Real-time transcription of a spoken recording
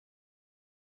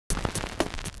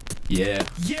Yeah.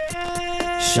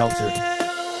 Shelter.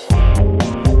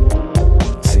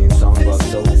 Singing song about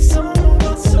soap.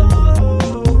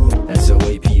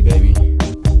 S.O.A.P, baby.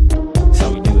 That's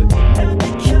how we do it. Yeah,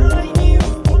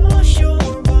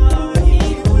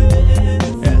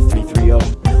 330.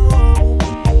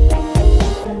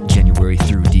 January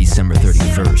through December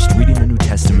 31st. Reading the New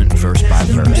Testament verse by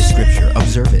verse. Read the scripture,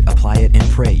 observe it, apply it, and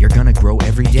pray. You're gonna grow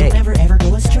every day. You'll never ever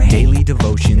go astray. Daily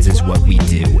devotions is what we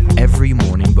do. Every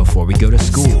morning before we go to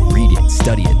school. Read it,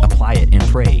 study it, apply it, and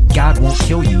pray. God won't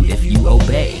kill you if you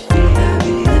obey.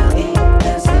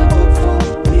 That's the book for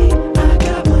me. I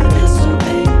got my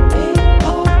S.O.A.P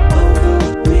all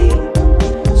over me.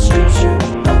 Scripture,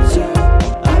 observe,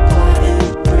 apply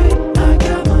and pray. I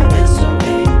got my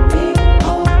S.O.A.P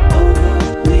all over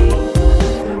me.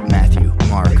 Matthew,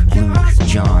 Mark, Luke,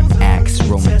 John, Acts,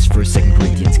 Romans, 1st, 2nd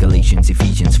Corinthians, Galatians,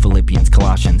 Ephesians, Philippians,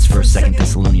 Colossians, 1st, 2nd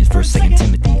Thessalonians, 1st, 2nd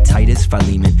Timothy, Titus,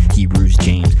 Philemon, Hebrews,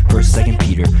 James, 1st, 2nd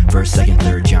Peter, 1st, 2nd,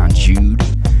 3rd John, Jude,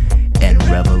 and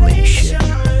Revelation.